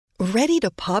Ready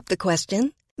to pop the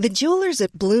question? The jewelers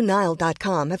at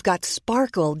BlueNile.com have got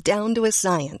sparkle down to a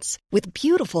science with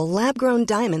beautiful lab-grown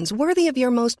diamonds worthy of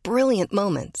your most brilliant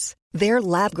moments. Their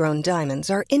lab-grown diamonds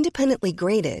are independently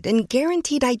graded and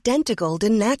guaranteed identical to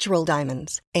natural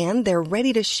diamonds, and they're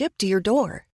ready to ship to your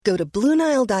door. Go to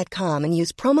BlueNile.com and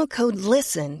use promo code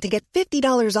LISTEN to get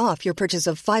 $50 off your purchase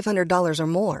of $500 or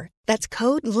more. That's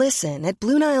code LISTEN at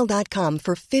BlueNile.com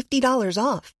for $50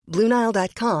 off.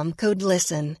 BlueNile.com, code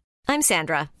LISTEN. I'm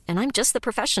Sandra, and I'm just the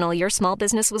professional your small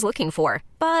business was looking for.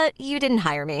 But you didn't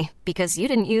hire me because you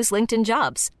didn't use LinkedIn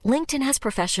Jobs. LinkedIn has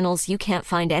professionals you can't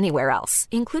find anywhere else,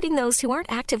 including those who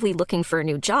aren't actively looking for a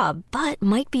new job, but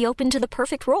might be open to the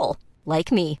perfect role,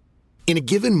 like me. In a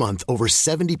given month, over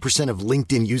 70% of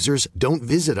LinkedIn users don't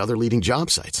visit other leading job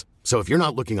sites. So if you're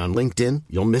not looking on LinkedIn,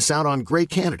 you'll miss out on great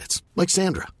candidates like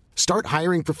Sandra. Start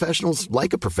hiring professionals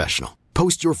like a professional.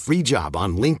 Post your free job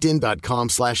on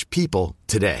linkedin.com/people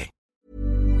today.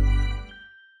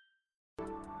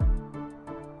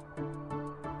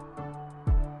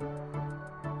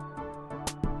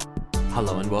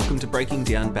 Hello and welcome to Breaking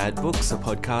Down Bad Books, a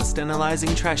podcast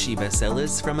analysing trashy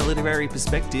bestsellers from a literary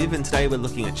perspective, and today we're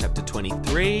looking at chapter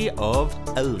 23 of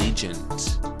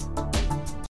Allegiant.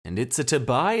 And it's a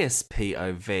Tobias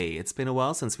POV. It's been a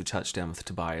while since we touched down with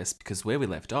Tobias, because where we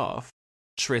left off,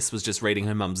 Triss was just reading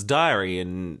her mum's diary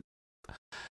and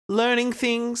learning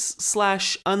things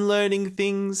 / unlearning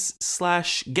things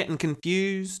 / getting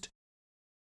confused.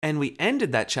 And we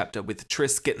ended that chapter with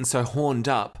Triss getting so horned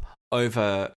up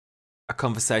over a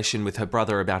conversation with her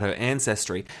brother about her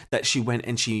ancestry that she went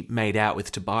and she made out with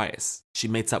Tobias. She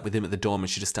meets up with him at the dorm and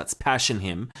she just starts pashing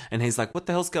him, and he's like, what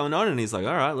the hell's going on? And he's like,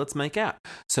 all right, let's make out.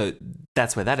 So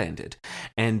that's where that ended.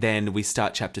 And then we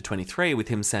start chapter 23 with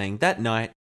him saying, that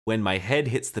night, when my head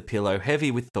hits the pillow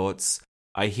heavy with thoughts,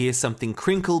 I hear something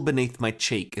crinkle beneath my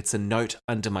cheek. It's a note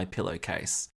under my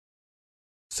pillowcase.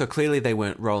 So clearly they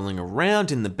weren't rolling around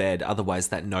in the bed, otherwise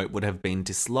that note would have been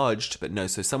dislodged. But no,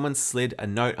 so someone slid a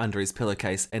note under his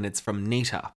pillowcase, and it's from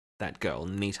Nita, that girl,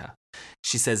 Nita.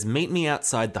 She says, meet me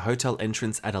outside the hotel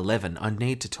entrance at 11. I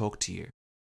need to talk to you.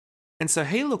 And so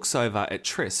he looks over at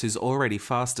Triss, who's already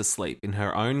fast asleep in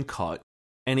her own cot,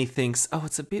 and he thinks, oh,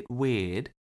 it's a bit weird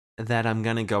that I'm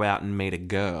going to go out and meet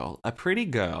a pretty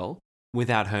girl,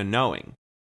 without her knowing.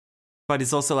 But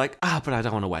he's also like, but I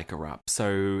don't want to wake her up.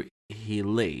 So he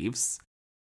leaves,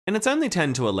 and it's only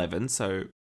 10 to 11, so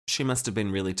she must have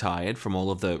been really tired from all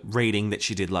of the reading that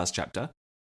she did last chapter.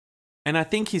 And I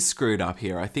think he's screwed up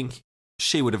here. I think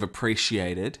she would have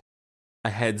appreciated a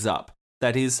heads up.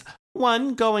 That is,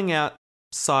 one, going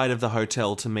outside of the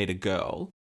hotel to meet a girl,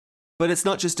 but it's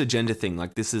not just a gender thing.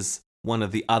 Like, this is one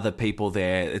of the other people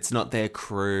there. It's not their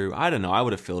crew. I don't know. I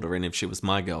would have filled her in if she was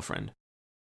my girlfriend.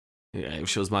 Yeah, if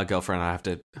she was my girlfriend, I have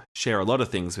to share a lot of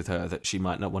things with her that she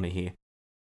might not want to hear.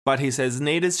 But he says,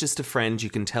 Nita's just a friend. You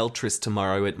can tell Triss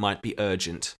tomorrow. It might be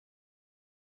urgent.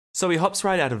 So he hops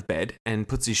right out of bed and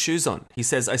puts his shoes on. He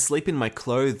says, I sleep in my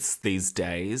clothes these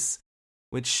days,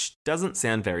 which doesn't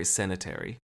sound very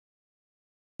sanitary.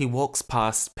 He walks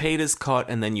past Peter's cot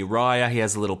and then Uriah. He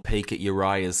has a little peek at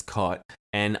Uriah's cot,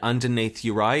 and underneath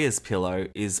Uriah's pillow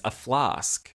is a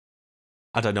flask.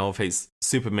 I don't know if he's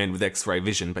Superman with X-ray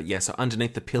vision, but yeah, so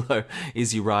underneath the pillow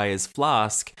is Uriah's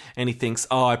flask, and he thinks,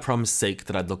 I promised Zeke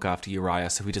that I'd look after Uriah,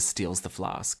 so he just steals the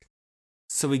flask.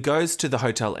 So he goes to the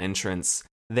hotel entrance.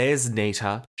 There's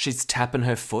Nita. She's tapping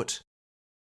her foot.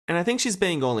 And I think she's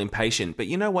being all impatient, but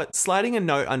you know what? Sliding a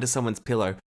note under someone's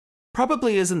pillow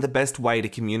probably isn't the best way to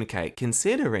communicate,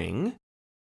 considering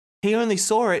he only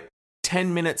saw it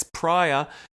 10 minutes prior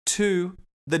to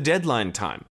the deadline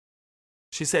time.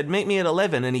 She said, meet me at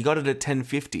 11, and he got it at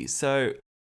 10:50, so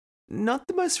not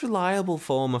the most reliable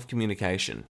form of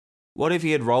communication. What if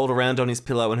he had rolled around on his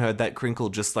pillow and heard that crinkle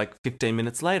just like 15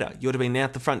 minutes later? You would have been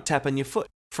out the front tapping your foot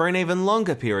for an even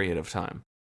longer period of time.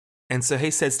 And so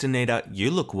he says to Nita,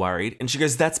 you look worried. And she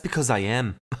goes, that's because I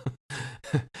am.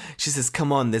 She says,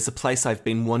 come on, there's a place I've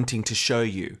been wanting to show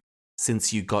you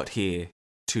since you got here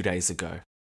 2 days ago.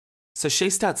 So she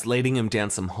starts leading him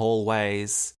down some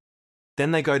hallways.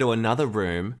 Then they go to another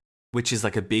room, which is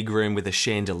like a big room with a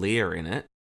chandelier in it.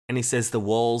 And he says the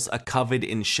walls are covered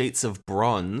in sheets of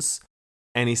bronze.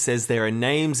 And he says there are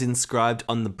names inscribed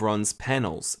on the bronze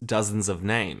panels, dozens of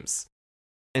names.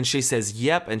 And she says,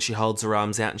 yep. And she holds her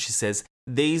arms out and she says,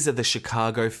 these are the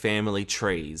Chicago family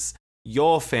trees.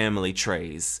 Your family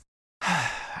trees.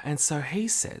 And so he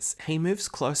says, he moves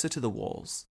closer to the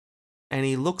walls and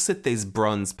he looks at these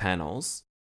bronze panels.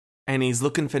 And he's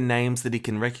looking for names that he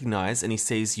can recognize, and he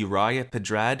sees Uriah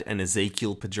Pedrad and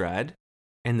Ezekiel Pedrad.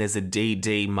 and there's a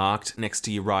DD marked next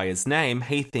to Uriah's name,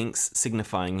 he thinks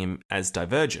signifying him as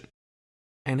divergent.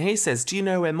 And he says, do you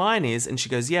know where mine is? And she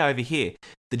goes, yeah, over here.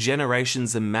 The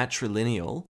generations are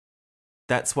matrilineal.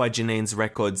 That's why Janine's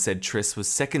record said Triss was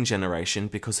second generation,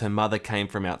 because her mother came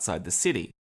from outside the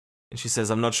city. And she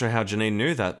says, I'm not sure how Janine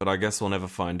knew that, but I guess we'll never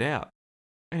find out.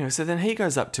 Anyway, so then he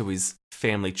goes up to his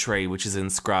family tree, which is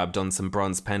inscribed on some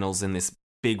bronze panels in this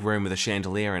big room with a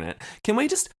chandelier in it. Can we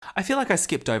just... I feel like I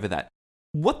skipped over that.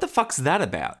 What the fuck's that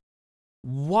about?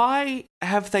 Why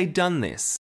have they done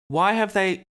this? Why have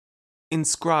they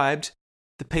inscribed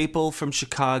the people from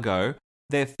Chicago,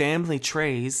 their family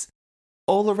trees,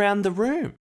 all around the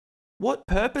room? What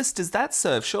purpose does that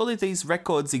serve? Surely these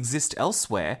records exist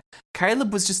elsewhere.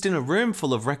 Caleb was just in a room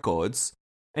full of records,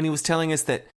 and he was telling us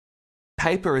that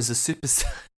paper is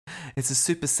it's a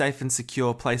super safe and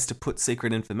secure place to put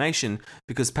secret information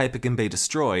because paper can be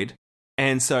destroyed.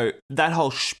 And so that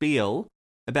whole spiel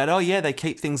about, oh yeah, they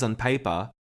keep things on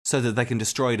paper so that they can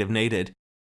destroy it if needed.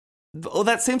 Well,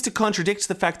 that seems to contradict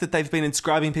the fact that they've been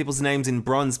inscribing people's names in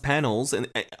bronze panels and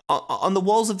on the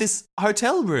walls of this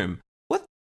hotel room. What?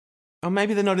 Or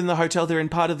maybe they're not in the hotel, they're in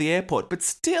part of the airport. But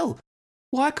still,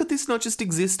 why could this not just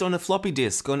exist on a floppy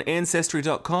disk on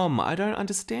Ancestry.com? I don't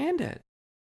understand it.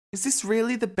 Is this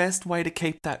really the best way to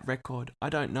keep that record? I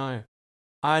don't know.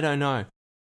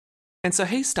 And so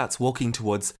he starts walking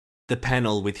towards the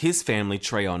panel with his family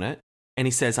tree on it, and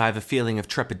he says, I have a feeling of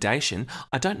trepidation.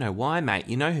 I don't know why, mate.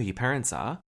 You know who your parents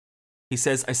are. He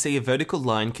says, I see a vertical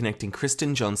line connecting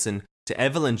Kristen Johnson to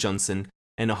Evelyn Johnson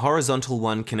and a horizontal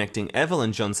one connecting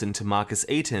Evelyn Johnson to Marcus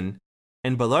Eaton,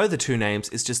 and below the two names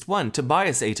is just one,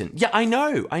 Tobias Eaton. Yeah, I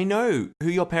know who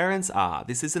your parents are.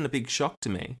 This isn't a big shock to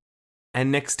me. And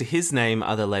next to his name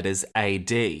are the letters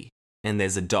AD, and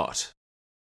there's a dot.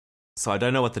 So I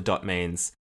don't know what the dot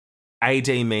means. AD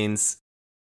means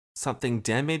something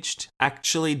damaged,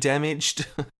 actually damaged.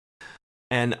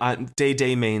 And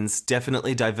DD means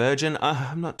definitely divergent.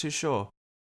 I'm not too sure.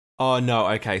 Oh, no,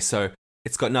 okay, so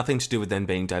it's got nothing to do with them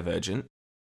being divergent.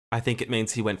 I think it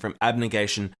means he went from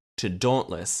abnegation to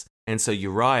dauntless, and so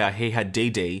Uriah, he had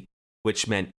DD, which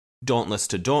meant dauntless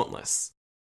to dauntless.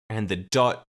 And the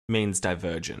dot means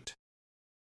divergent.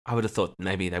 I would have thought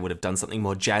maybe they would have done something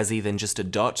more jazzy than just a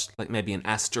dot, like maybe an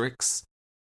asterisk.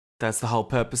 That's the whole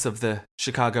purpose of the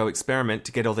Chicago experiment,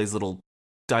 to get all these little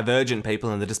divergent people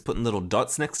and they're just putting little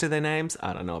dots next to their names.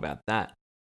 I don't know about that.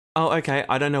 Oh, okay,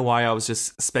 I don't know why I was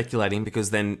just speculating, because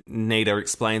then Nita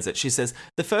explains it. She says,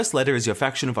 the first letter is your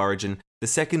faction of origin, the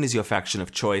second is your faction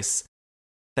of choice.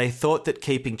 They thought that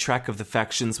keeping track of the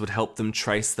factions would help them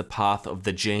trace the path of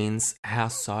the genes. How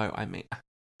so? I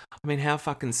mean, how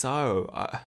fucking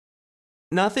so?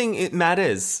 Nothing, it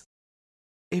matters.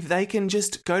 If they can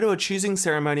just go to a choosing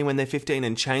ceremony when they're 15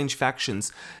 and change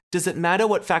factions, does it matter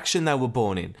what faction they were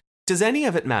born in? Does any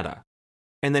of it matter?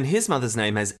 And then his mother's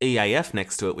name has EAF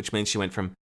next to it, which means she went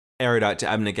from erudite to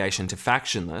abnegation to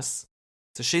factionless.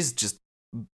 So she's just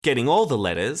getting all the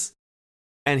letters.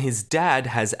 And his dad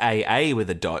has AA with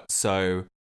a dot, so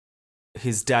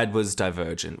his dad was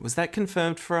divergent. Was that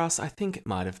confirmed for us? I think it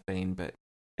might have been, but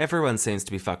everyone seems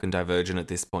to be fucking divergent at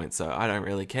this point, so I don't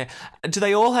really care. Do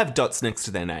they all have dots next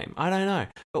to their name? I don't know.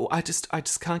 But I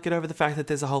just can't get over the fact that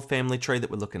there's a whole family tree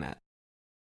that we're looking at.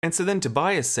 And so then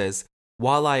Tobias says,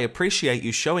 while I appreciate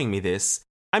you showing me this,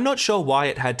 I'm not sure why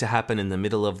it had to happen in the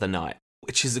middle of the night,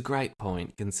 which is a great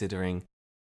point, considering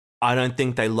I don't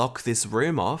think they lock this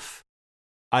room off.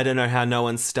 I don't know how no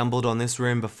one stumbled on this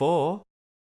room before.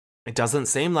 It doesn't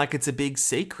seem like it's a big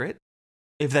secret.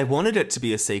 If they wanted it to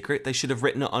be a secret, they should have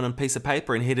written it on a piece of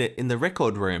paper and hid it in the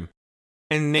record room.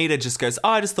 And Nita just goes,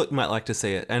 oh, I just thought you might like to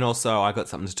see it. And also, I got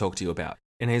something to talk to you about.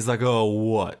 And he's like, oh,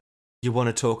 what? You want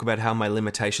to talk about how my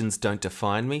limitations don't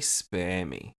define me? Spare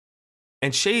me.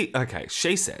 And she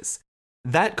says,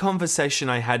 that conversation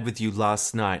I had with you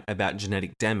last night about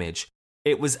genetic damage,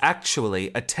 it was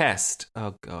actually a test.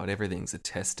 Oh, God, everything's a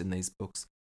test in these books.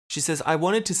 She says, I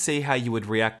wanted to see how you would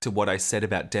react to what I said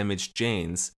about damaged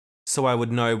genes, so I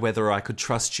would know whether I could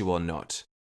trust you or not.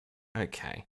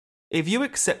 Okay. If you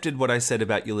accepted what I said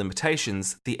about your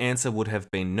limitations, the answer would have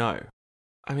been no.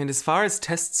 I mean, as far as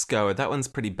tests go, that one's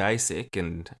pretty basic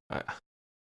and...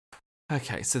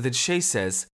 Okay, so then she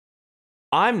says,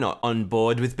 I'm not on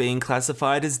board with being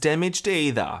classified as damaged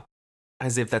either.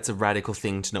 As if that's a radical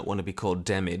thing to not want to be called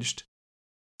damaged.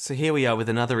 So here we are with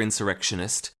another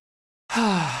insurrectionist.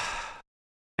 And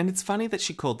it's funny that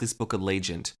she called this book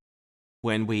Allegiant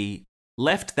when we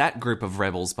left that group of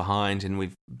rebels behind and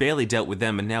we've barely dealt with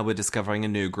them and now we're discovering a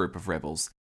new group of rebels.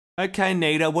 Okay,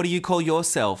 Nita, what do you call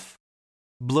yourself?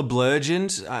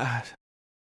 Blurgent?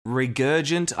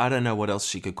 Regurgent, I don't know what else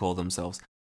she could call themselves.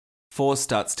 4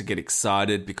 starts to get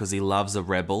excited because he loves a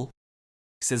rebel.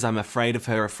 He says, I'm afraid of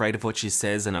her, afraid of what she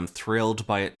says, and I'm thrilled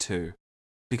by it too.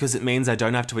 Because it means I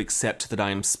don't have to accept that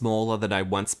I am smaller than I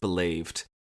once believed.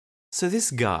 So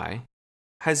this guy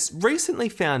has recently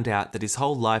found out that his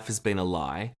whole life has been a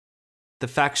lie. The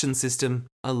faction system,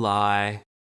 a lie.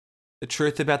 The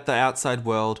truth about the outside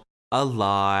world, a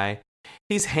lie.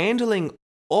 He's handling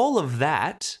all of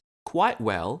that quite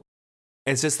well.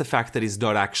 It's just the fact that he's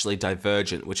not actually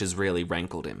divergent, which has really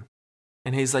rankled him.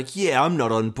 And he's like, yeah, I'm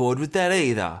not on board with that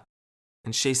either.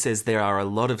 And she says there are a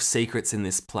lot of secrets in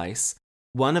this place.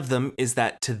 One of them is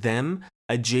that to them,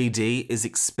 a GD is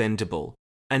expendable.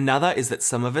 Another is that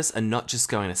some of us are not just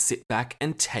going to sit back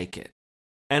and take it.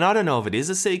 And I don't know if it is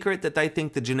a secret that they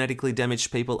think the genetically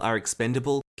damaged people are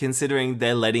expendable, considering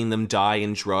they're letting them die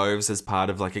in droves as part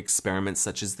of like experiments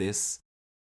such as this.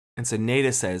 And so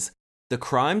Nita says, the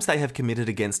crimes they have committed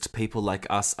against people like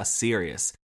us are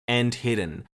serious and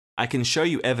hidden. I can show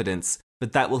you evidence,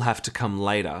 but that will have to come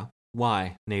later.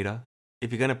 Why, Nita?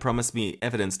 If you're going to promise me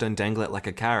evidence, don't dangle it like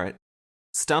a carrot.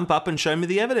 Stump up and show me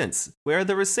the evidence. Where are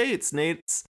the receipts,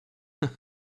 Neats?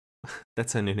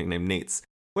 That's her new nickname, Neats.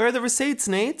 Where are the receipts,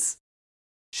 Neats?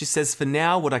 She says, for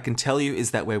now, what I can tell you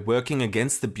is that we're working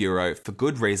against the Bureau for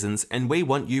good reasons and we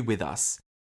want you with us.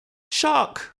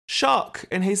 Shock!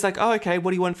 And he's like, oh, okay,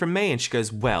 what do you want from me? And she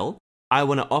goes, well, I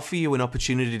want to offer you an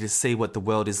opportunity to see what the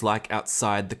world is like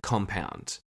outside the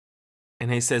compound.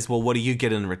 And he says, well, what do you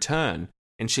get in return?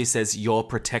 And she says, your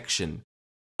protection.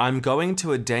 I'm going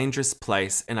to a dangerous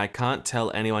place and I can't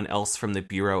tell anyone else from the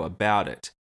Bureau about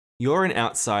it. You're an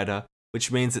outsider,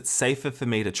 which means it's safer for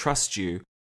me to trust you,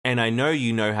 and I know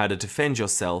you know how to defend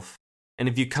yourself, and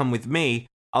if you come with me,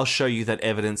 I'll show you that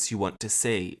evidence you want to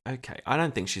see. Okay, I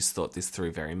don't think she's thought this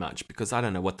through very much, because I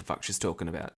don't know what the fuck she's talking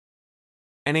about.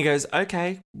 And he goes,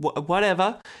 okay,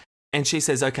 whatever. And she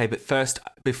says, okay, but first,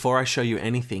 before I show you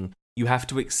anything, you have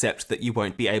to accept that you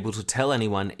won't be able to tell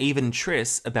anyone, even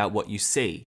Triss, about what you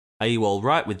see. Are you all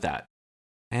right with that?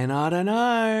 And I don't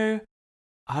know.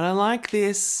 I don't like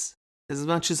this. As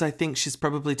much as I think she's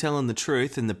probably telling the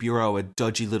truth and the Bureau are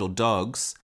dodgy little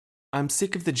dogs, I'm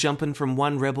sick of the jumping from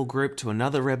one rebel group to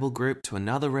another rebel group to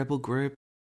another rebel group.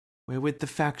 We're with the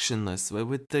factionless. We're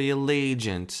with the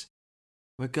Allegiant.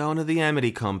 We're going to the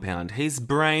Amity compound. He's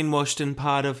brainwashed and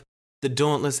part of the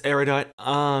dauntless erudite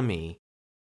army.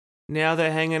 Now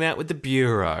they're hanging out with the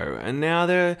Bureau, and now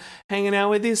they're hanging out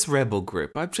with this rebel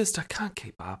group. I can't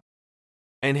keep up.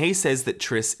 And he says that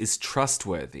Triss is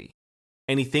trustworthy.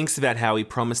 And he thinks about how he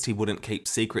promised he wouldn't keep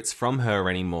secrets from her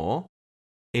anymore,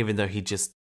 even though he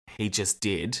just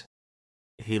did.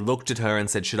 He looked at her and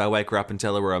said, should I wake her up and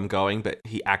tell her where I'm going? But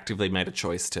he actively made a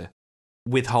choice to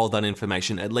withhold that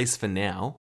information, at least for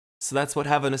now. So that's what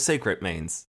having a secret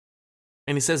means.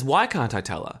 And he says, why can't I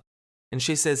tell her? And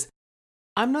she says,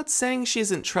 I'm not saying she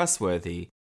isn't trustworthy.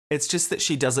 It's just that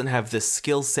she doesn't have the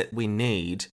skill set we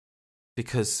need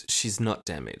because she's not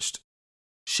damaged.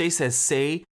 She says,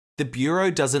 see, the Bureau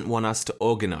doesn't want us to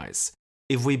organize.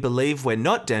 If we believe we're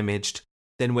not damaged,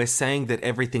 then we're saying that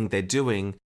everything they're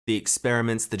doing, the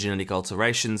experiments, the genetic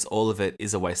alterations, all of it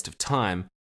is a waste of time,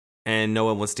 and no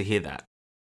one wants to hear that.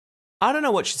 I don't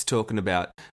know what she's talking about,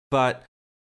 but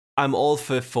I'm all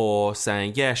for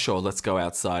saying, yeah, sure, let's go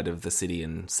outside of the city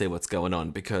and see what's going on,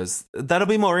 because that'll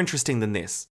be more interesting than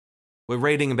this. We're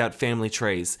reading about family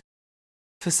trees.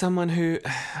 For someone who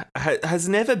has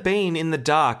never been in the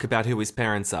dark about who his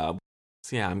parents are.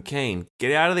 So yeah, I'm keen.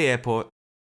 Get out of the airport.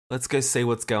 Let's go see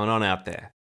what's going on out there.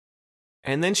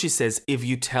 And then she says, if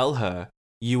you tell her,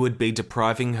 you would be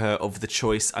depriving her of the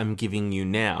choice I'm giving you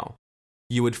now.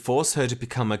 You would force her to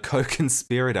become a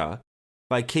co-conspirator.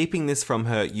 By keeping this from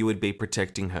her, you would be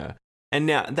protecting her. And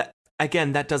now,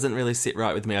 that doesn't really sit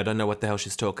right with me. I don't know what the hell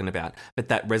she's talking about. But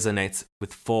that resonates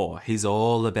with 4. He's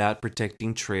all about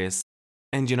protecting Triss.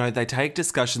 And, you know, they take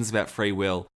discussions about free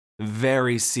will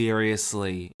very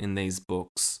seriously in these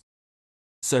books.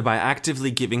 So by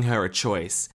actively giving her a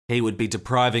choice, he would be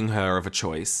depriving her of a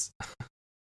choice.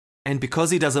 And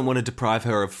because he doesn't want to deprive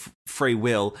her of free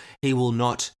will, he will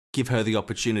not give her the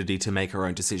opportunity to make her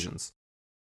own decisions.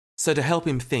 So to help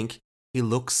him think, he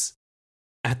looks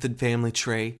at the family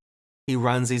tree, he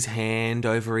runs his hand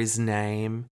over his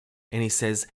name, and he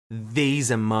says, these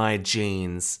are my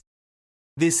genes.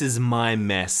 This is my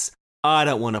mess. I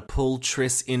don't want to pull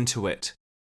Triss into it.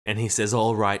 And he says,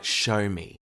 all right, show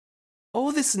me.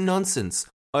 All this nonsense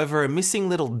over a missing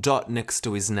little dot next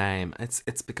to his name.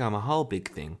 It's become a whole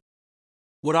big thing.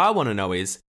 What I want to know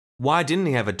is, why didn't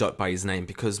he have a dot by his name?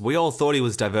 Because we all thought he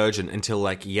was divergent until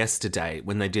like yesterday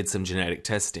when they did some genetic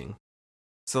testing.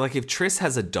 So, like, if Triss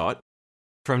has a dot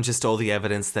from just all the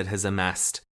evidence that has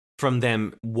amassed from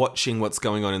them watching what's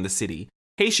going on in the city,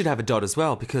 he should have a dot as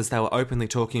well, because they were openly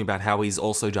talking about how he's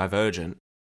also divergent.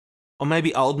 Or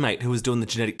maybe old mate, who was doing the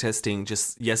genetic testing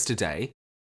just yesterday,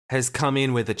 has come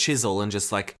in with a chisel and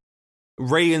just, like,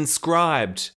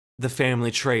 reinscribed the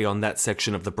family tree on that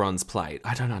section of the bronze plate.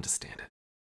 I don't understand it.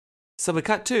 So we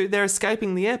cut to, they're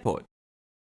escaping the airport.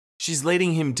 She's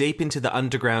leading him deep into the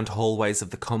underground hallways of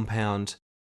the compound,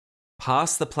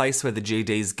 past the place where the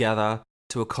GDs gather,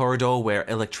 to a corridor where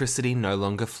electricity no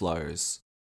longer flows.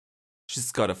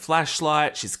 She's got a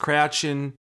flashlight, she's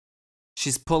crouching,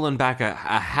 she's pulling back a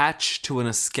hatch to an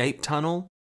escape tunnel.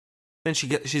 Then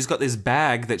she's got this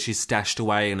bag that she's stashed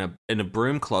away in a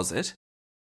broom closet,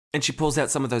 and she pulls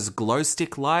out some of those glow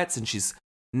stick lights and she's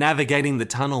navigating the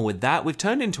tunnel with that. We've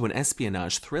turned into an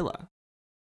espionage thriller.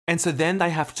 And so then they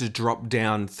have to drop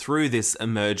down through this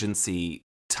emergency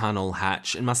tunnel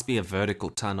hatch. It must be a vertical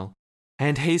tunnel.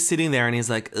 And he's sitting there and he's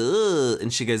like, ugh.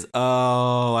 And she goes,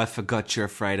 oh, I forgot you're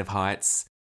afraid of heights.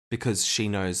 Because she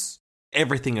knows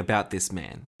everything about this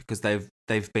man. Because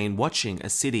they've been watching a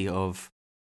city of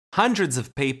hundreds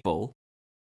of people.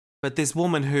 But this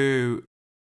woman who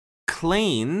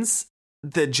cleans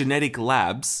the genetic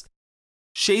labs,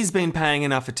 she's been paying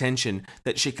enough attention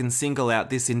that she can single out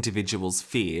this individual's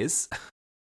fears.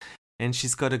 And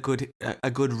she's got a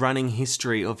good running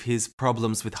history of his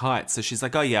problems with heights. So she's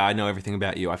like, oh yeah, I know everything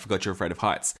about you. I forgot you're afraid of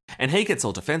heights. And he gets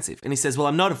all defensive. And he says, well,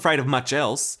 I'm not afraid of much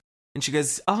else. And she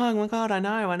goes, oh my God, I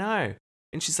know.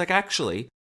 And she's like, actually,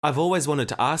 I've always wanted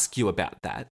to ask you about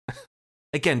that.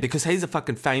 Again, because he's a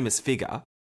fucking famous figure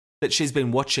that she's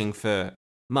been watching for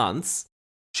months.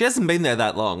 She hasn't been there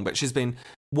that long, but she's been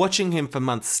watching him for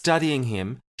months, studying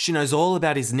him. She knows all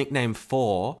about his nickname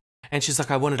 4. And she's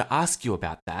like, I wanted to ask you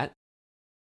about that.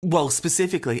 Well,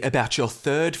 specifically about your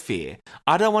third fear.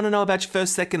 I don't want to know about your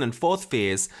first, second, and fourth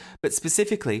fears, but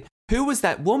specifically, who was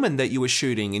that woman that you were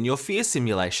shooting in your fear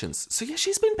simulations? So yeah,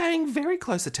 she's been paying very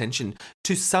close attention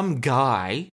to some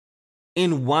guy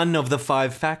in one of the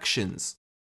 5 factions.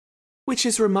 Which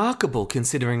is remarkable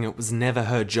considering it was never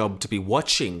her job to be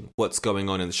watching what's going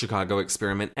on in the Chicago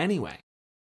experiment anyway.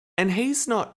 And he's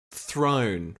not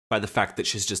thrown by the fact that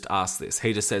she's just asked this.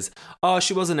 He just says, oh,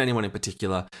 she wasn't anyone in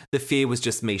particular. The fear was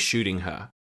just me shooting her.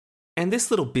 And this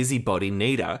little busybody,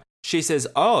 Nita, she says,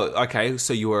 oh, okay,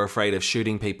 so you were afraid of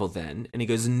shooting people then? And he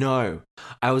goes, no,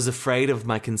 I was afraid of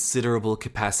my considerable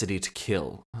capacity to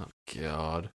kill. Oh,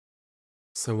 God.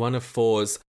 So one of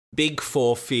 4's big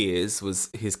 4 fears was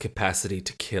his capacity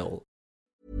to kill.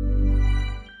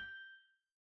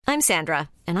 I'm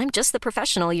Sandra, and I'm just the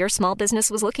professional your small business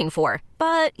was looking for.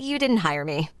 But you didn't hire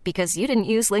me because you didn't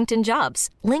use LinkedIn Jobs.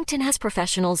 LinkedIn has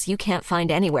professionals you can't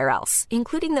find anywhere else,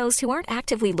 including those who aren't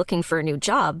actively looking for a new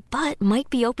job, but might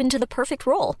be open to the perfect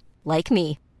role, like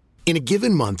me. In a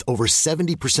given month, over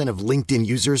 70% of LinkedIn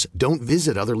users don't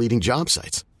visit other leading job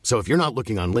sites. So if you're not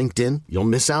looking on LinkedIn, you'll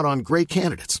miss out on great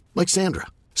candidates like Sandra.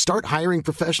 Start hiring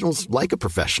professionals like a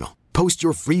professional. Post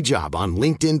your free job on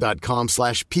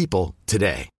linkedin.com/people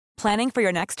today. Planning for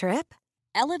your next trip?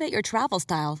 Elevate your travel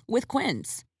style with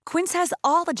Quince. Quince has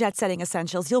all the jet-setting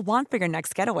essentials you'll want for your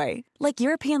next getaway, like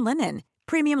European linen,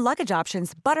 premium luggage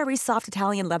options, buttery soft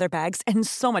Italian leather bags, and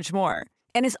so much more.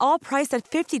 And is all priced at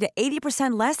 50 to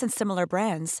 80% less than similar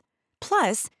brands.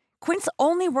 Plus, Quince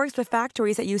only works with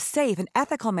factories that use safe and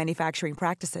ethical manufacturing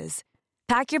practices.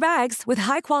 Pack your bags with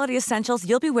high-quality essentials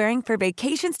you'll be wearing for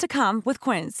vacations to come with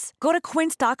Quince. Go to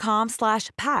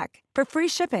quince.com/pack for free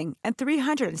shipping and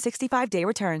 365-day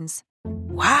returns.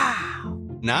 Wow.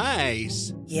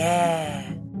 Nice. Yeah.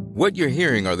 What you're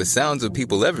hearing are the sounds of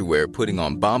people everywhere putting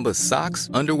on Bombas socks,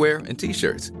 underwear, and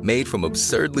T-shirts made from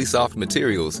absurdly soft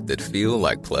materials that feel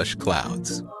like plush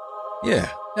clouds. Yeah,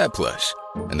 that plush.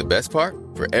 And the best part?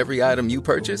 For every item you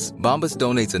purchase, Bombas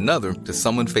donates another to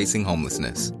someone facing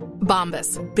homelessness.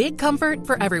 Bombas. Big comfort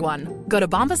for everyone. Go to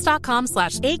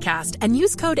bombas.com/ACAST and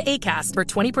use code ACAST for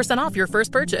 20% off your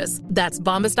first purchase. That's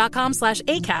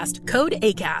bombas.com/ACAST. Code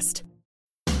ACAST.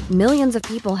 Millions of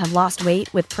people have lost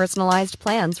weight with personalized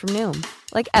plans from Noom.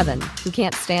 Like Evan, who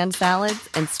can't stand salads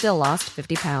and still lost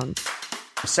 50 pounds.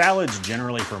 Salads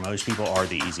generally for most people are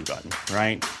the easy button,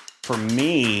 right? For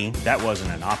me, that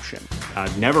wasn't an option. I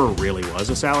never really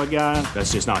was a salad guy.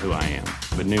 That's just not who I am.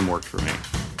 But Noom worked for me.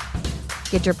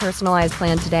 Get your personalized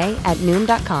plan today at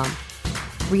Noom.com.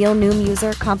 Real Noom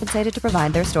user compensated to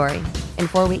provide their story. In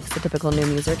 4 weeks, the typical Noom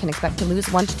user can expect to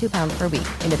lose 1 to 2 pounds per week.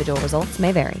 Individual results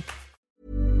may vary.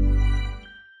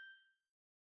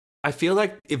 I feel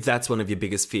like if that's one of your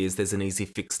biggest fears, there's an easy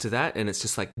fix to that. And it's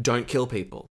just like, don't kill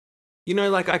people. You know,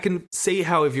 like I can see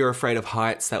how if you're afraid of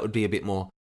heights, that would be a bit more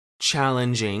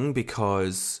challenging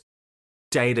because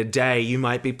day to day you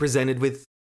might be presented with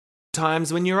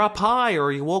times when you're up high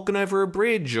or you're walking over a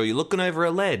bridge or you're looking over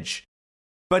a ledge.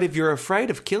 But if you're afraid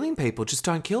of killing people, just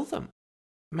don't kill them.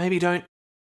 Maybe don't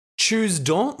choose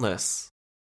Dauntless.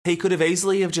 He could have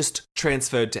easily have just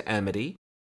transferred to Amity.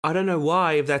 I don't know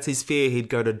why, if that's his fear, he'd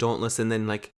go to Dauntless and then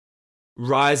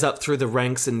rise up through the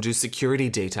ranks and do security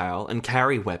detail and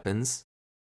carry weapons.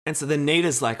 And so then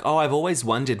Nita's like, oh, I've always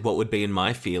wondered what would be in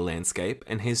my fear landscape.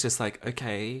 And he's just like,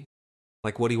 okay,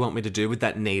 what do you want me to do with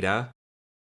that, Nita?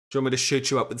 Do you want me to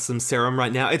shoot you up with some serum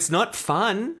right now? It's not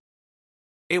fun.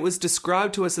 It was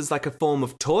described to us as a form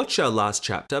of torture last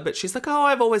chapter, but she's like, oh,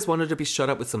 I've always wanted to be shot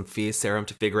up with some fear serum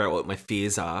to figure out what my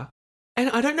fears are. And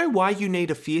I don't know why you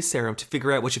need a fear serum to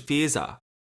figure out what your fears are.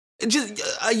 Just,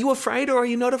 are you afraid or are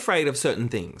you not afraid of certain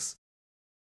things?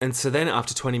 And so then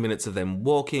after 20 minutes of them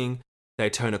walking, they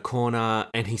turn a corner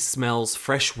and he smells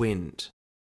fresh wind.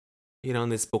 You know, in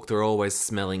this book, they're always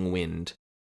smelling wind.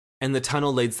 And the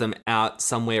tunnel leads them out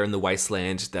somewhere in the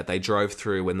wasteland that they drove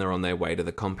through when they're on their way to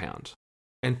the compound.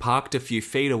 And parked a few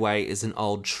feet away is an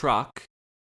old truck.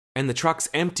 And the truck's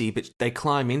empty, but they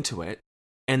climb into it.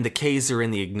 And the keys are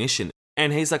in the ignition.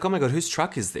 And he's like, oh my God, whose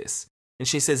truck is this? And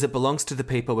she says, it belongs to the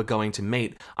people we're going to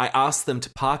meet. I asked them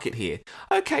to park it here.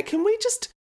 Okay, can we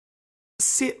just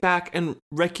sit back and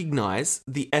recognize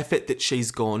the effort that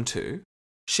she's gone to?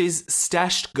 She's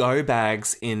stashed go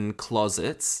bags in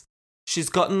closets. She's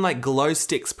gotten glow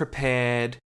sticks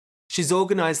prepared. She's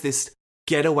organized this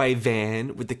getaway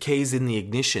van with the keys in the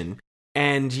ignition.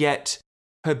 And yet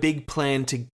her big plan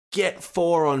to get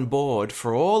 4 on board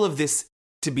for all of this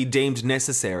to be deemed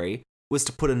necessary was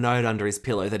to put a note under his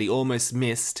pillow that he almost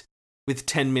missed with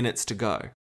 10 minutes to go.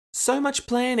 So much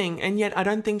planning, and yet I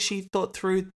don't think she thought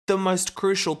through the most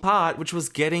crucial part, which was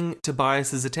getting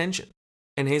Tobias's attention.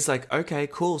 And he's like, okay,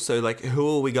 cool, so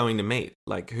who are we going to meet?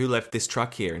 Who left this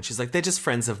truck here? And she's like, they're just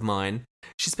friends of mine.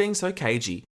 She's being so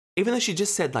cagey. Even though she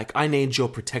just said, I need your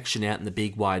protection out in the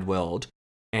big wide world.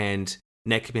 And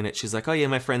next minute, she's like, oh yeah,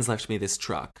 my friends left me this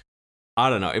truck. I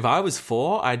don't know, if I was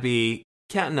 4, I'd be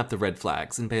counting up the red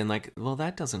flags and being like, well,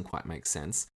 that doesn't quite make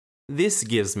sense. This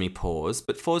gives me pause,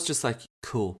 but 4's just like,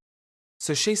 cool.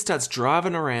 So she starts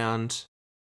driving around.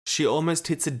 She almost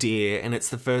hits a deer, and it's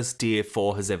the first deer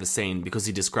 4 has ever seen because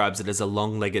he describes it as a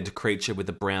long-legged creature with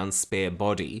a brown spare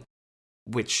body,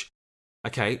 which,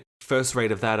 okay, first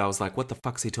read of that, I was like, what the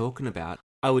fuck's he talking about?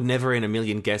 I would never in a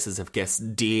million guesses have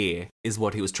guessed deer is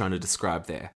what he was trying to describe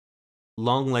there.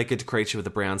 Long-legged creature with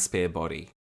a brown spare body.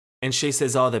 And she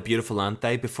says, oh, they're beautiful, aren't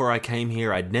they? Before I came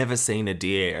here, I'd never seen a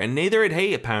deer, and neither had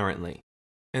he, apparently.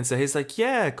 And so he's like,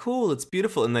 yeah, cool, it's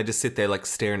beautiful. And they just sit there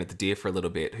staring at the deer for a little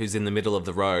bit, who's in the middle of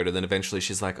the road. And then eventually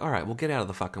she's like, all right, we'll get out of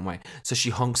the fucking way. So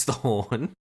she honks the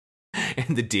horn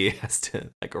and the deer has to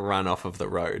run off of the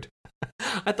road.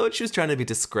 I thought she was trying to be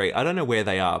discreet. I don't know where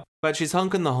they are, but she's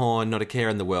honking the horn, not a care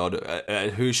in the world,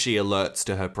 who she alerts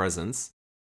to her presence.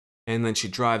 And then she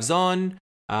drives on.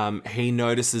 He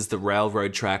notices the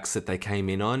railroad tracks that they came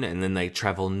in on, and then they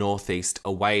travel northeast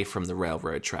away from the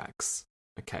railroad tracks.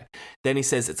 Okay. Then he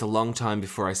says, it's a long time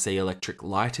before I see electric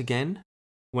light again.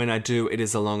 When I do, it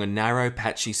is along a narrow,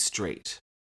 patchy street.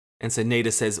 And so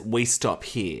Nita says, we stop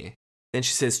here. Then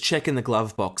she says, check in the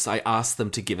glove box. I asked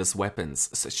them to give us weapons.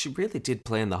 So she really did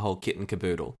plan the whole kit and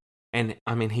caboodle. And,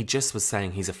 he just was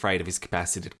saying he's afraid of his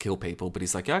capacity to kill people, but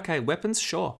he's like, okay, weapons,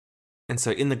 sure. And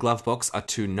so in the glove box are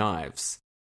 2 knives.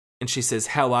 And she says,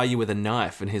 how are you with a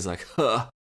knife? And he's like,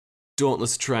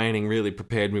 Dauntless training really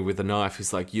prepared me with a knife.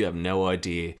 He's like, you have no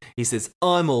idea. He says,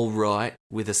 I'm all right,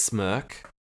 with a smirk.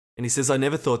 And he says, I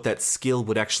never thought that skill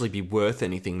would actually be worth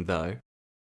anything, though.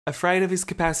 Afraid of his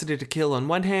capacity to kill on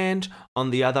one hand, on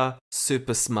the other,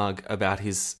 super smug about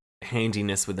his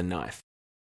handiness with a knife.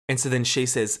 And so then she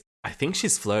says, I think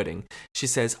she's flirting. She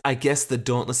says, I guess the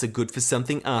Dauntless are good for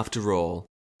something after all.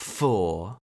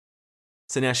 4.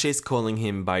 So now she's calling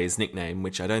him by his nickname,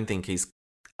 which I don't think he's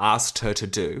asked her to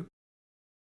do.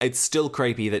 It's still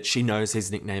creepy that she knows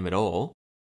his nickname at all.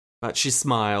 But she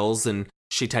smiles and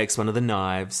she takes one of the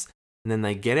knives, and then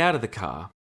they get out of the car.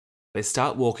 They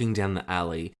start walking down the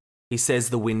alley. He says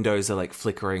the windows are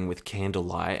flickering with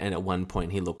candlelight, and at one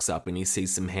point he looks up and he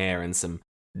sees some hair and some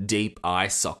deep eye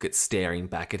sockets staring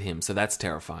back at him, so that's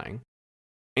terrifying.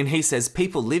 And he says,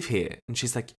 people live here. And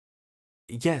she's like,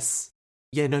 yes.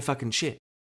 Yeah, no fucking shit.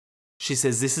 She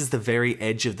says, this is the very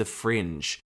edge of the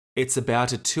fringe. It's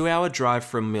about a 2-hour drive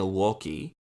from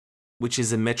Milwaukee, which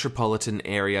is a metropolitan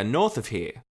area north of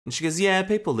here. And she goes, yeah,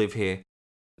 people live here.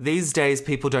 These days,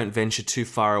 people don't venture too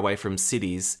far away from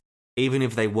cities, even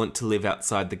if they want to live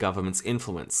outside the government's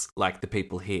influence, like the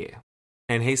people here.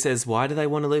 And he says, why do they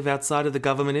want to live outside of the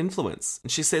government influence? And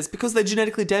she says, because they're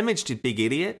genetically damaged, you big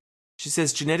idiot. She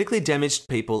says genetically damaged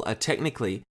people are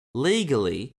technically,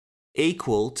 legally,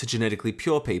 equal to genetically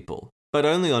pure people, but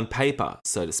only on paper,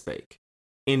 so to speak.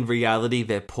 In reality,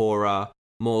 they're poorer,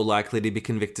 more likely to be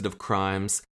convicted of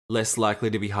crimes, less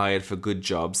likely to be hired for good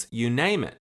jobs, you name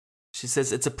it. She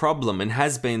says it's a problem and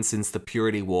has been since the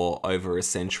Purity War over a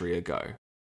century ago.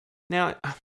 Now,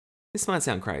 this might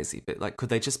sound crazy, but could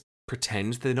they just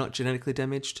pretend they're not genetically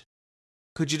damaged?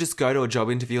 Could you just go to a job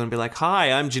interview and be like,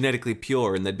 hi, I'm genetically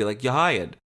pure, and they'd be like, you're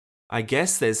hired? I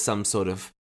guess there's some sort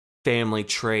of family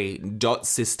tree dot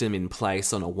system in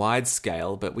place on a wide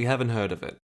scale, but we haven't heard of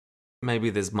it. Maybe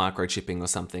there's microchipping or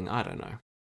something, I don't know.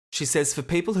 She says for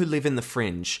people who live in the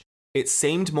fringe, it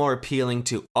seemed more appealing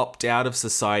to opt out of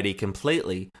society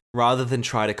completely rather than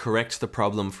try to correct the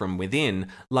problem from within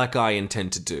like I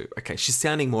intend to do. Okay, she's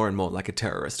sounding more and more like a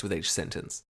terrorist with each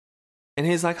sentence. And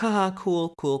he's like, haha,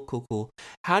 cool.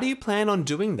 How do you plan on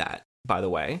doing that, by the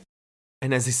way?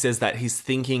 And as he says that, he's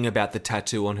thinking about the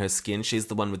tattoo on her skin. She's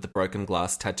the one with the broken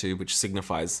glass tattoo, which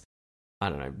signifies, I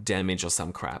don't know, damage or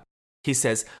some crap. He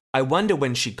says, I wonder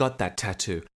when she got that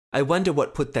tattoo. I wonder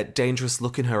what put that dangerous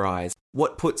look in her eyes,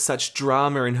 what put such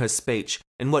drama in her speech,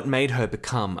 and what made her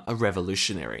become a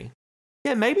revolutionary.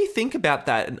 Yeah, maybe think about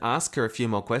that and ask her a few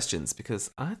more questions,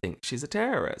 because I think she's a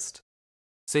terrorist.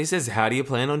 So he says, how do you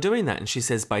plan on doing that? And she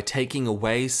says, by taking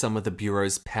away some of the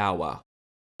Bureau's power.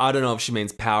 I don't know if she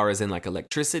means power as in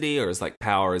electricity or as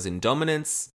power as in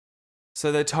dominance. So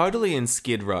they're totally in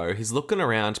Skid Row. He's looking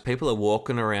around. People are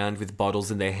walking around with bottles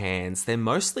in their hands. They're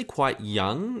mostly quite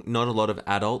young. Not a lot of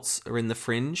adults are in the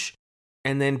fringe.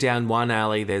 And then down one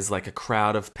alley, there's a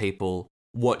crowd of people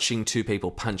watching two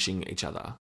people punching each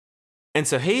other. And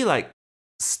so he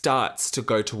starts to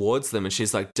go towards them and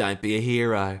she's like, don't be a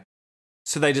hero.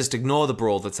 So they just ignore the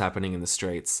brawl that's happening in the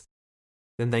streets.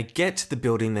 Then they get to the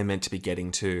building they're meant to be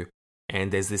getting to.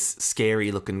 And there's this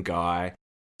scary looking guy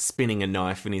spinning a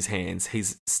knife in his hands.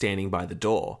 He's standing by the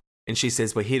door. And she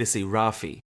says, we're here to see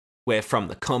Rafi. We're from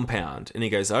the compound. And he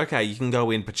goes, okay, you can go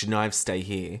in, but your knives stay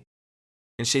here.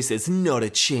 And she says, not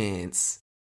a chance.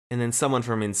 And then someone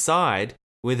from inside,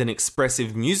 with an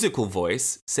expressive musical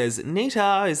voice, says,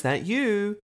 Nita, is that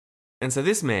you? And so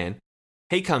this man,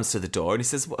 he comes to the door and he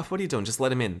says, what are you doing? Just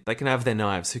let him in. They can have their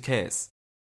knives. Who cares?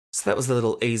 So that was the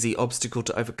little easy obstacle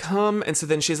to overcome. And so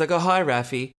then she's like, oh, hi,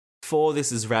 Rafi.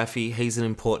 This is Rafi. He's an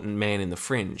important man in the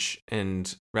fringe.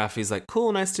 And Rafi's like,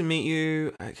 cool, nice to meet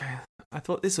you. Okay, I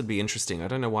thought this would be interesting. I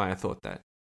don't know why I thought that.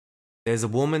 There's a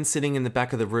woman sitting in the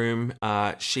back of the room.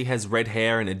 She has red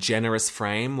hair and a generous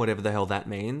frame, whatever the hell that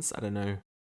means. I don't know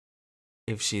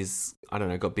if she's,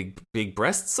 got big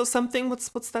breasts or something.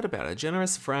 What's that about? A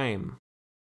generous frame.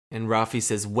 And Rafi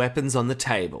says, weapons on the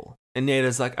table. And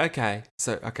Nita's like, okay,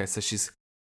 so she's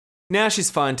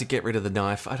fine to get rid of the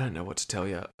knife. I don't know what to tell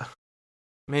you.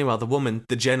 Meanwhile, the woman,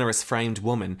 the generous framed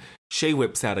woman, she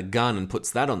whips out a gun and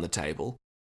puts that on the table.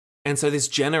 And so this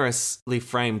generously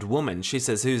framed woman, she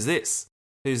says, who's this?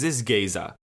 Who's this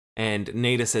geezer? And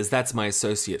Nita says, that's my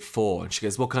associate 4. And she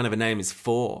goes, what kind of a name is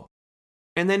 4?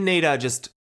 And then Nita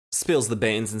just spills the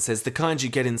beans and says, the kind you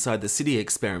get inside the city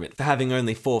experiment for having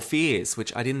only 4 fears,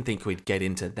 which I didn't think we'd get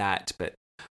into that, but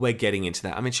we're getting into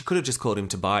that. I mean, she could have just called him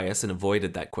Tobias and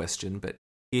avoided that question, but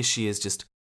here she is just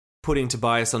putting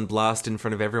Tobias on blast in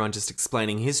front of everyone, just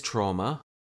explaining his trauma.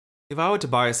 If I were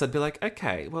Tobias, I'd be like,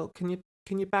 okay, well, can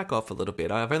you back off a little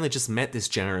bit? I've only just met this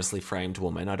generously framed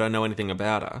woman. I don't know anything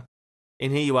about her.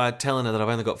 And here you are telling her that I've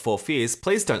only got 4 fears.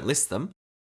 Please don't list them.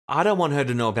 I don't want her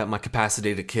to know about my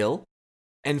capacity to kill.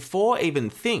 And 4 even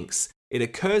thinks, it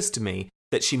occurs to me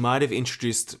that she might have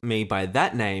introduced me by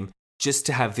that name just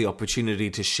to have the opportunity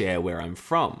to share where I'm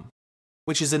from.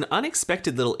 Which is an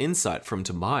unexpected little insight from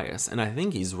Tobias, and I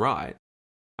think he's right.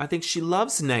 I think she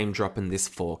loves name-dropping this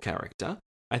 4 character.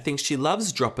 I think she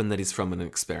loves dropping that he's from an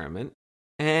experiment.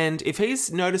 And if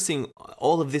he's noticing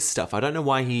all of this stuff, I don't know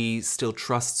why he still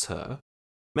trusts her.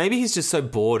 Maybe he's just so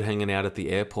bored hanging out at the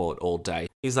airport all day.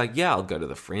 He's like, yeah, I'll go to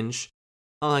the fringe.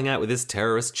 I'll hang out with this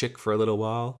terrorist chick for a little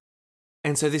while.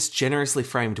 And so this generously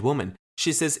framed woman,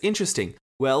 she says, interesting.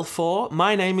 Well, 4,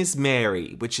 my name is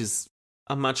Mary, which is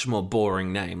a much more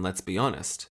boring name, let's be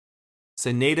honest.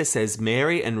 So Nita says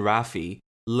Mary and Rafi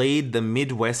lead the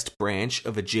Midwest branch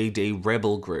of a GD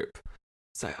rebel group.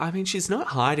 So, I mean, she's not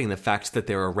hiding the fact that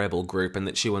they're a rebel group and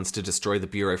that she wants to destroy the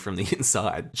Bureau from the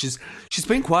inside. She's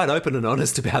been quite open and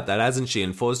honest about that, hasn't she?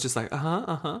 And 4's just like,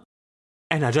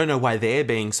 And I don't know why they're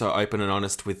being so open and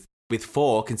honest with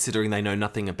 4, considering they know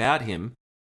nothing about him.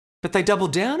 But they double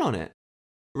down on it.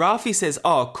 Rafi says,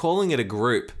 calling it a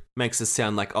group makes us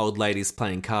sound like old ladies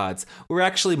playing cards. We're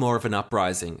actually more of an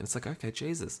uprising. And it's like, okay,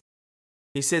 Jesus.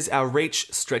 He says, our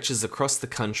reach stretches across the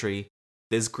country.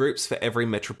 There's groups for every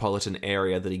metropolitan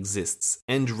area that exists,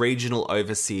 and regional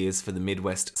overseers for the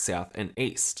Midwest, South, and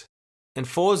East. And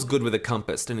 4's good with a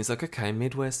compass, and he's like, okay,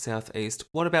 Midwest, South, East.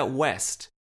 What about West?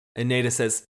 And Nita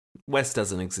says, West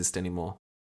doesn't exist anymore.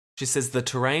 She says the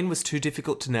terrain was too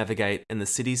difficult to navigate and the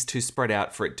cities too spread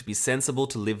out for it to be sensible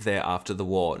to live there after the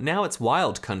war. Now it's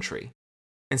wild country.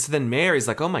 And so then Mary's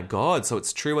like, oh my God, so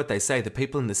it's true what they say. The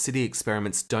people in the city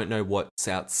experiments don't know what's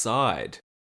outside.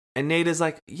 And Nita's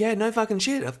like, yeah, no fucking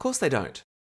shit. Of course they don't.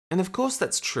 And of course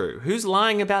that's true. Who's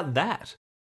lying about that?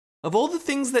 Of all the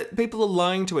things that people are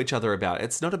lying to each other about,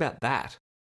 it's not about that.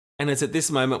 And it's at this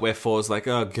moment where 4's like,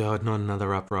 oh God, not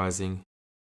another uprising.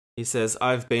 He says,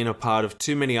 I've been a part of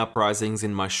too many uprisings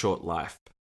in my short life.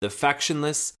 The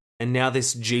factionless, and now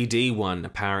this GD one,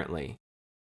 apparently.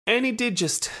 And he did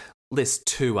just list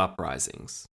 2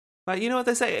 uprisings. But you know what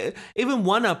they say? Even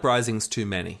 1 uprising's too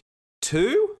many.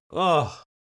 2? Oh,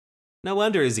 no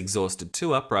wonder he's exhausted.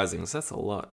 2 uprisings, that's a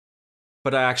lot.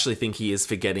 But I actually think he is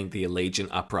forgetting the Allegiant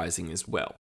uprising as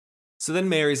well. So then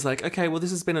Mary's like, okay, well,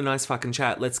 this has been a nice fucking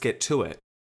chat. Let's get to it.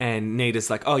 And Nita's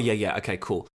like, oh, yeah, okay,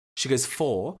 cool. She goes,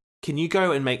 4, can you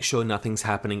go and make sure nothing's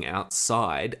happening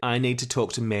outside? I need to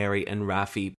talk to Mary and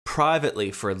Rafi privately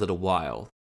for a little while.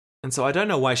 And so I don't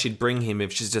know why she'd bring him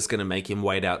if she's just going to make him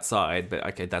wait outside, but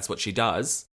okay, that's what she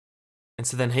does. And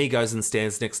so then he goes and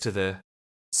stands next to the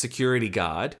security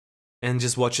guard and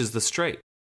just watches the street.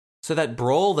 So that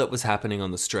brawl that was happening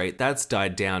on the street, that's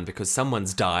died down because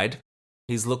someone's died.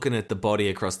 He's looking at the body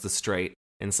across the street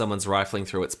and someone's rifling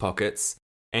through its pockets.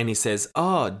 And he says,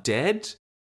 oh, dead?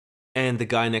 And the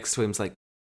guy next to him's like,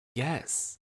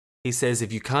 yes. He says,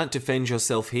 if you can't defend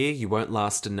yourself here, you won't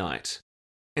last a night.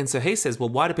 And so he says, well,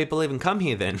 why do people even come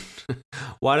here then?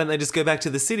 Why don't they just go back to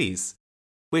the cities?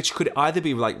 Which could either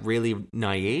be like really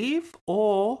naive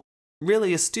or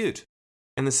really astute.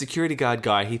 And the security guard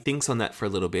guy, he thinks on that for a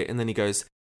little bit and then he goes,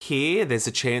 here, there's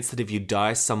a chance that if you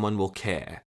die, someone will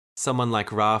care. Someone like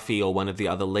Rafi or one of the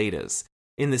other leaders.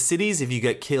 In the cities, if you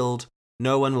get killed,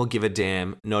 no one will give a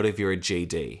damn, not if you're a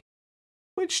GD.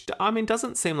 Which, I mean,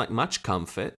 doesn't seem like much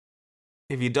comfort.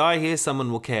 If you die here,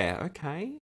 someone will care.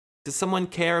 Okay. Does someone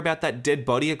care about that dead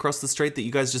body across the street that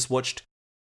you guys just watched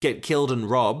get killed and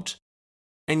robbed?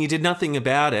 And you did nothing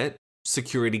about it,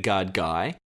 security guard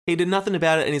guy. He did nothing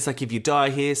about it and he's like, if you die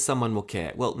here, someone will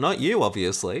care. Well, not you,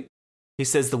 obviously. He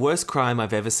says the worst crime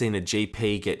I've ever seen a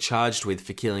GP get charged with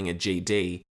for killing a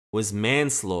GD was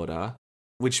manslaughter,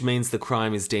 which means the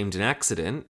crime is deemed an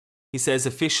accident. He says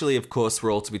officially, of course,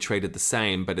 we're all to be treated the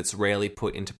same, but it's rarely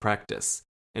put into practice.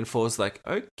 And 4's like,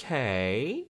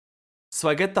 okay. So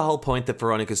I get the whole point that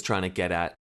Veronica's trying to get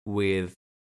at with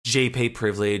GP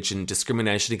privilege and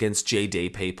discrimination against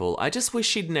GD people. I just wish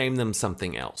she'd name them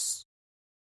something else.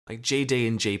 Like GD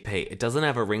and GP. It doesn't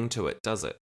have a ring to it, does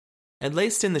it? At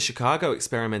least in the Chicago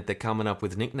experiment, they're coming up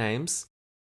with nicknames.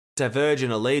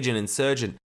 Divergent, Allegiant,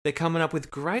 Insurgent, they're coming up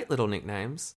with great little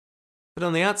nicknames. But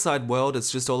on the outside world,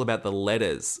 it's just all about the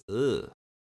letters. Ugh.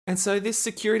 And so this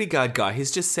security guard guy,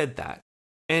 he's just said that.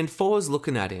 And 4's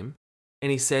looking at him,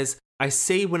 and he says, I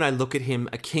see when I look at him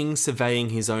a king surveying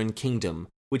his own kingdom,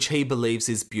 which he believes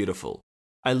is beautiful.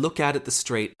 I look out at the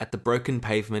street, at the broken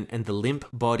pavement, and the limp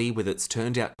body with its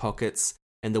turned-out pockets,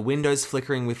 and the windows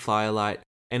flickering with firelight,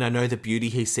 and I know the beauty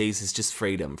he sees is just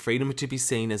freedom. Freedom to be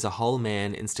seen as a whole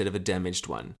man instead of a damaged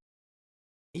one.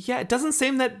 Yeah, it doesn't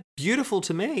seem that beautiful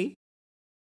to me.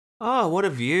 Oh, what a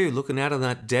view, looking out on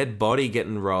that dead body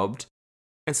getting robbed.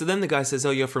 And so then the guy says,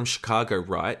 oh, you're from Chicago,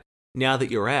 right? Now that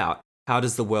you're out, how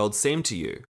does the world seem to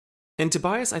you? And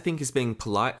Tobias, I think, is being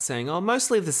polite, saying, oh,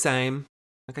 mostly the same.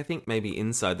 Like, I think maybe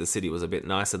inside the city was a bit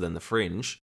nicer than the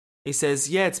fringe. He says,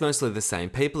 yeah, it's mostly the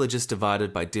same. People are just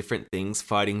divided by different things,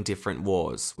 fighting different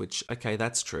wars, which, okay,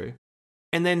 that's true.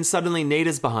 And then suddenly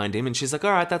Nita's behind him and she's like,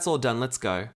 all right, that's all done, let's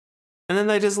go. And then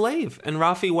they just leave and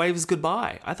Rafi waves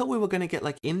goodbye. I thought we were going to get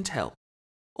like intel.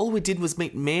 All we did was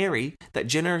meet Mary, that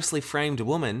generously framed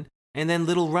woman, and then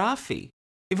little Rafi.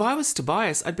 If I was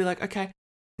Tobias, I'd be like, okay,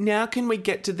 now can we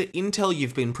get to the intel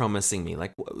you've been promising me?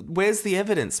 Like, where's the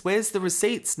evidence? Where's the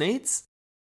receipts, Neats?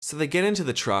 So they get into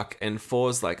the truck and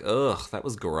 4's like, ugh, that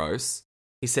was gross.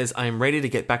 He says, I am ready to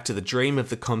get back to the dream of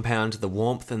the compound, the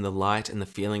warmth and the light and the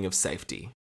feeling of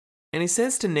safety. And he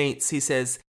says to Neats, he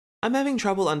says, I'm having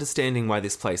trouble understanding why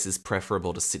this place is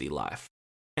preferable to city life.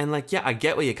 And like, yeah, I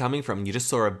get where you're coming from. You just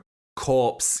saw a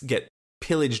corpse get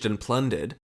pillaged and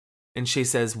plundered. And she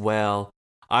says, well,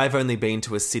 I've only been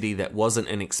to a city that wasn't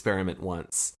an experiment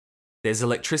once. There's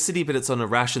electricity, but it's on a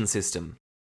ration system.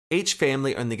 Each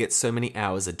family only gets so many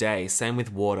hours a day, same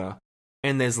with water.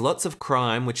 And there's lots of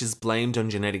crime which is blamed on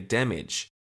genetic damage.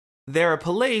 There are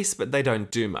police, but they don't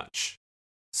do much.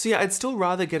 So yeah, I'd still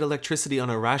rather get electricity on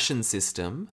a ration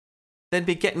system than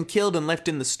be getting killed and left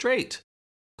in the street.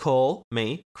 Call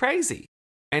me crazy.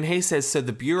 And he says, so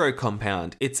the Bureau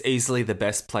compound, it's easily the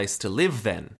best place to live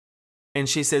then. And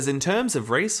she says, in terms of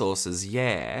resources,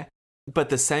 yeah, but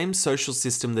the same social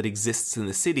system that exists in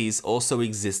the cities also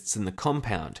exists in the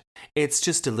compound. It's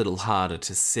just a little harder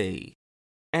to see.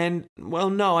 And, well,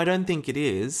 no, I don't think it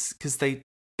is, because they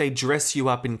dress you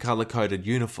up in colour-coded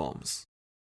uniforms.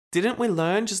 Didn't we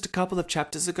learn just a couple of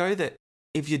chapters ago that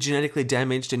if you're genetically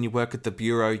damaged and you work at the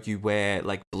Bureau, you wear,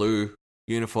 like, blue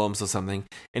uniforms or something,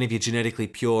 and if you're genetically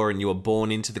pure and you were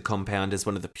born into the compound as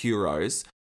one of the puros,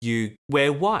 you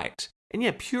wear white. And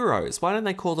yeah, puros, why don't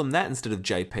they call them that instead of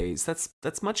JPs?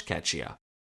 That's much catchier.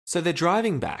 So they're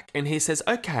driving back, and he says,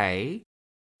 okay,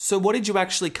 so what did you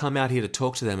actually come out here to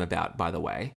talk to them about, by the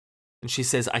way? And she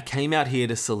says, I came out here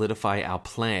to solidify our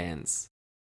plans.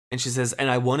 And she says, and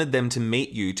I wanted them to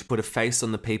meet you to put a face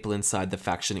on the people inside the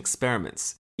faction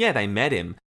experiments. Yeah, they met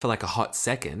him for like a hot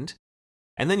second.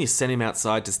 And then you sent him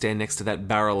outside to stand next to that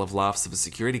barrel of laughs of a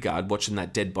security guard watching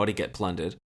that dead body get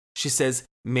plundered. She says,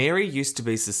 Mary used to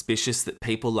be suspicious that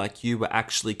people like you were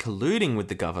actually colluding with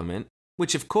the government,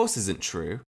 which of course isn't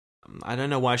true. I don't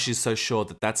know why she's so sure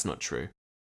that that's not true.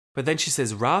 But then she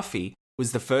says Rafi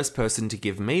was the first person to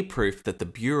give me proof that the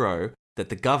Bureau, that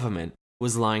the government,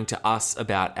 was lying to us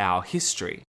about our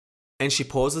history. And she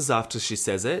pauses after she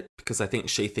says it, because I think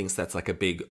she thinks that's like a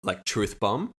big, like, truth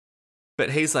bomb. But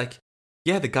he's like,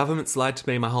 yeah, the government's lied to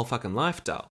me my whole fucking life,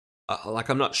 doll.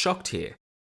 I'm not shocked here.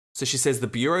 So she says the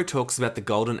Bureau talks about the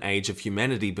golden age of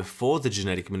humanity before the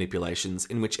genetic manipulations,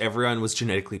 in which everyone was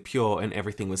genetically pure and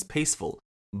everything was peaceful.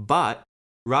 But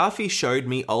Rafi showed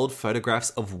me old photographs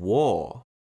of war.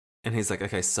 And he's like,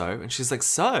 okay, so? And she's like,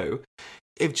 so?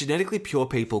 If genetically pure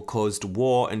people caused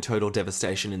war and total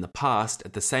devastation in the past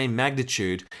at the same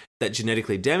magnitude that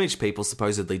genetically damaged people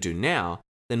supposedly do now,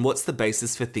 then what's the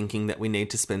basis for thinking that we need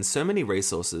to spend so many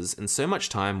resources and so much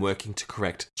time working to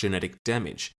correct genetic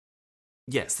damage?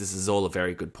 Yes, this is all a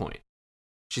very good point.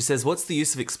 She says, what's the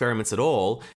use of experiments at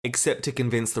all, except to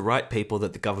convince the right people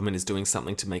that the government is doing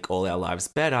something to make all our lives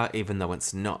better, even though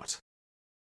it's not?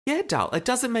 Yeah, Dal, it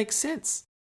doesn't make sense.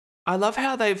 I love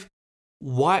how they've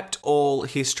wiped all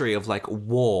history of, like,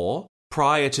 war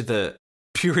prior to the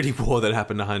purity war that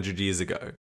happened 100 years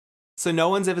ago. So no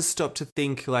one's ever stopped to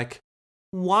think, like,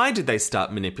 why did they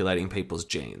start manipulating people's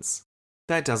genes?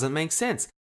 That doesn't make sense.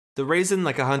 The reason,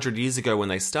 like, 100 years ago when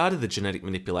they started the genetic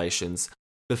manipulations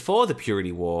before the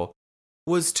purity war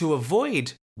was to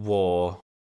avoid war.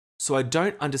 So I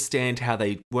don't understand how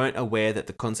they weren't aware that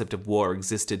the concept of war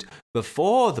existed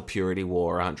before the purity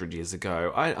war 100 years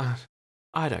ago.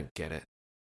 I don't get it.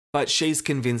 But she's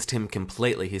convinced him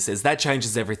completely. He says, that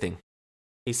changes everything.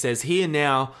 He says, here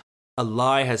now, a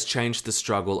lie has changed the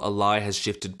struggle. A lie has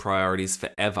shifted priorities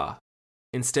forever.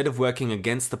 Instead of working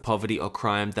against the poverty or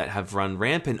crime that have run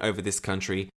rampant over this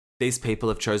country, these people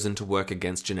have chosen to work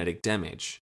against genetic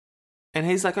damage. And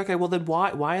he's like, okay, well then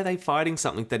why are they fighting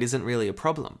something that isn't really a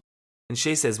problem? And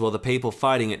she says, well, the people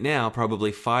fighting it now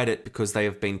probably fight it because they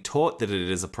have been taught that it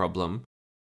is a problem.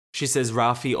 She says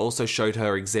Rafi also showed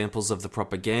her examples of the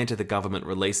propaganda the government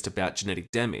released about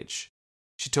genetic damage.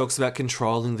 She talks about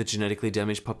controlling the genetically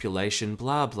damaged population,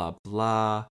 blah, blah,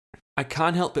 blah. I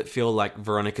can't help but feel like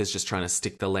Veronica's just trying to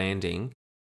stick the landing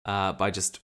by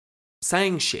just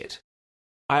saying shit.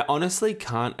 I honestly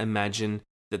can't imagine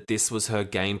that this was her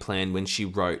game plan when she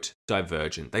wrote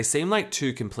Divergent. They seem like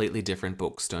two completely different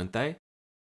books, don't they?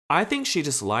 I think she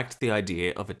just liked the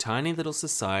idea of a tiny little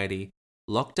society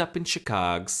locked up in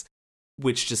Chicago's,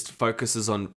 which just focuses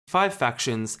on 5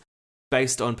 factions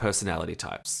based on personality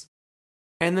types.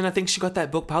 And then I think she got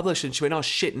that book published and she went, oh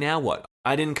shit, now what?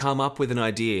 I didn't come up with an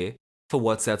idea for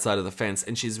what's outside of the fence.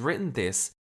 And she's written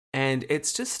this and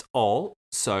it's just all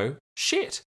so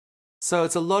shit. So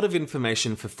it's a lot of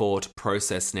information for 4 to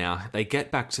process now. They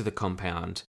get back to the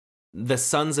compound. The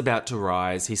sun's about to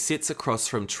rise. He sits across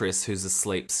from Triss, who's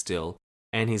asleep still,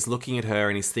 and he's looking at her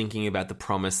and he's thinking about the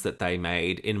promise that they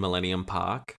made in Millennium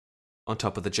Park on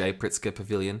top of the J. Pritzker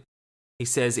Pavilion. He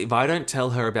says, if I don't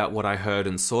tell her about what I heard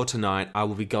and saw tonight, I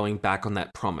will be going back on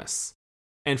that promise.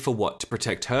 And for what? To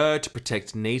protect her, to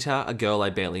protect Nita, a girl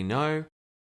I barely know.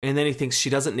 And then he thinks she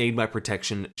doesn't need my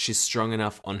protection. She's strong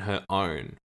enough on her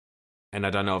own. And I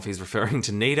don't know if he's referring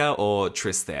to Nita or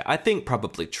Triss there. I think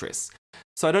probably Triss.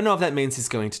 So I don't know if that means he's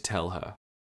going to tell her.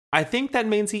 I think that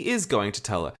means he is going to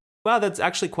tell her. Wow, that's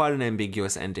actually quite an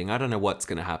ambiguous ending. I don't know what's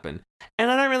going to happen. And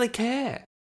I don't really care.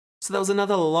 So that was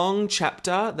another long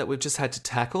chapter that we've just had to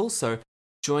tackle. So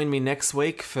join me next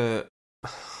week for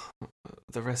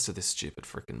the rest of this stupid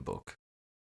freaking book.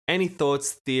 Any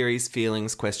thoughts, theories,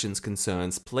 feelings, questions,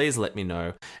 concerns, please let me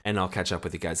know, and I'll catch up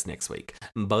with you guys next week.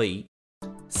 Bye.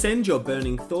 Send your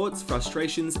burning thoughts,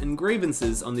 frustrations, and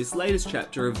grievances on this latest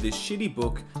chapter of this shitty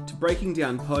book to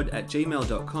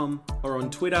breakingdownpod@gmail.com or on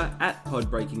Twitter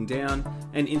 @podbreakingdown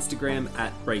and Instagram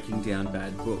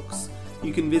 @breakingdownbadbooks.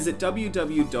 You can visit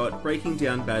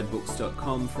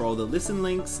www.breakingdownbadbooks.com for all the listen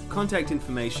links, contact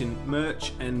information,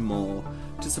 merch, and more.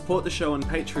 To support the show on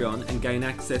Patreon and gain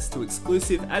access to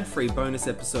exclusive ad-free bonus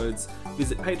episodes,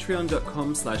 visit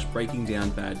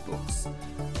patreon.com/breakingdownbadbooks.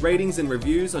 Ratings and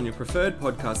reviews on your preferred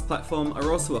podcast platform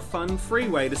are also a fun, free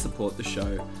way to support the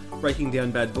show. Breaking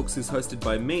Down Bad Books is hosted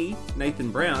by me,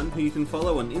 Nathan Brown, who you can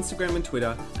follow on Instagram and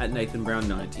Twitter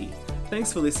 @NathanBrown90.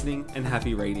 Thanks for listening and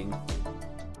happy reading.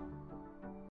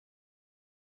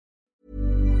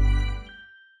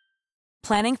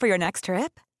 Planning for your next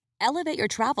trip? Elevate your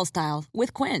travel style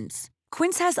with Quince.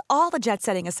 Quince has all the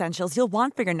jet-setting essentials you'll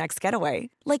want for your next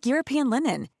getaway, like European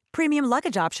linen, premium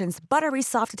luggage options, buttery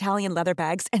soft Italian leather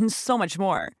bags, and so much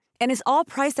more. And is all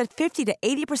priced at 50 to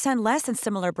 80% less than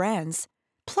similar brands.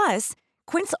 Plus,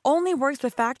 Quince only works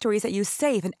with factories that use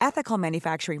safe and ethical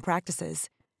manufacturing practices.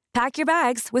 Pack your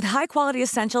bags with high-quality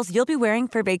essentials you'll be wearing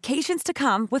for vacations to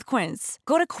come with Quince.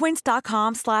 Go to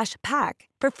quince.com/pack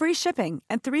for free shipping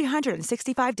and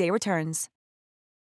 365-day returns.